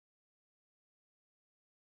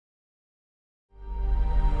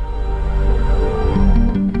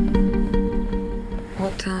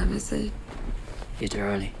is it? It's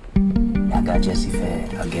early. I got Jessie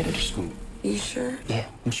fed. I'll get her to school. You sure? Yeah,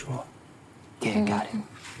 I'm sure. Yeah, got it.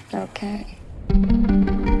 Okay.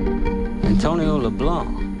 Antonio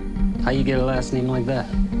LeBlanc. How you get a last name like that?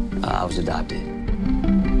 I was adopted.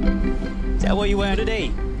 Is that what you wearing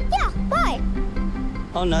today? Yeah, why?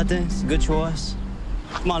 Oh, nothing. It's a good choice.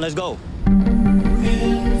 Come on, let's go.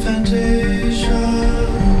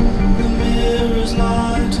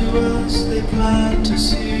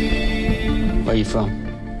 Where you from?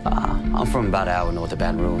 I'm from about an hour north of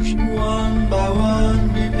Baton Rouge. One by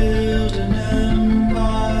one, we build an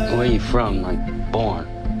empire. Where you from? Like, born?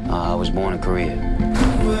 I was born in Korea.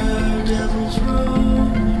 Where devils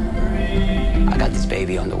roam and breed. I got this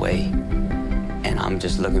baby on the way, and I'm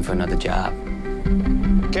just looking for another job.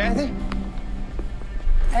 Kathy?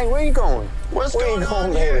 Hey, where you going? Where you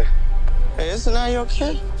going, baby? Hey, isn't that your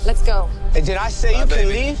kid? Let's go. Hey, did I say you can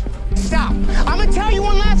leave? Stop. I'm gonna tell you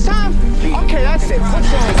one last time. Okay, that's it. Put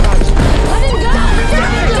your hands on. Let him go!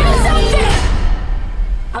 Do something!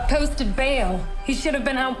 I posted bail. He should have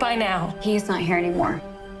been out by now. He's not here anymore.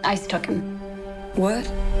 ICE took him. What?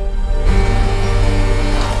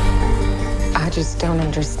 I just don't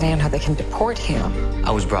understand how they can deport him.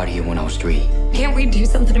 I was brought here when I was 3. Can't we do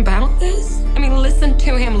something about this? I mean, listen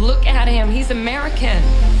to him. Look at him. He's American.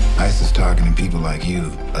 ICE is targeting people like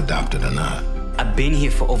you, adopted or not. I've been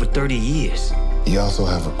here for over 30 years. You also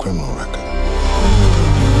have a criminal record.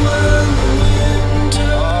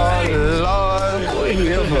 Oh, Lord. What are you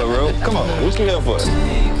here for, bro? Come on, what you here for?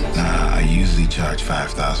 Nah, I usually charge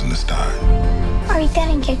 $5,000 to start. Are you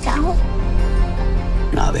getting kicked out?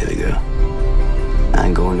 Nah, baby girl. I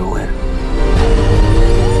ain't going nowhere.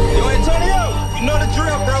 Yo, Antonio, you know the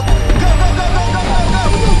drill, bro. Go,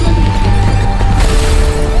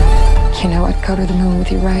 You know I'd go to the moon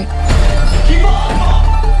with you, right?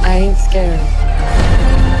 I ain't scared.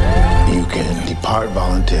 You can depart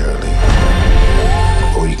voluntarily,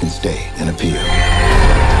 or you can stay and appeal.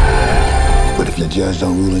 But if the judge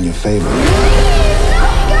don't rule in your favor,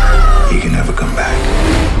 you can never come back.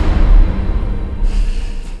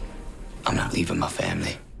 I'm not leaving my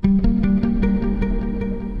family.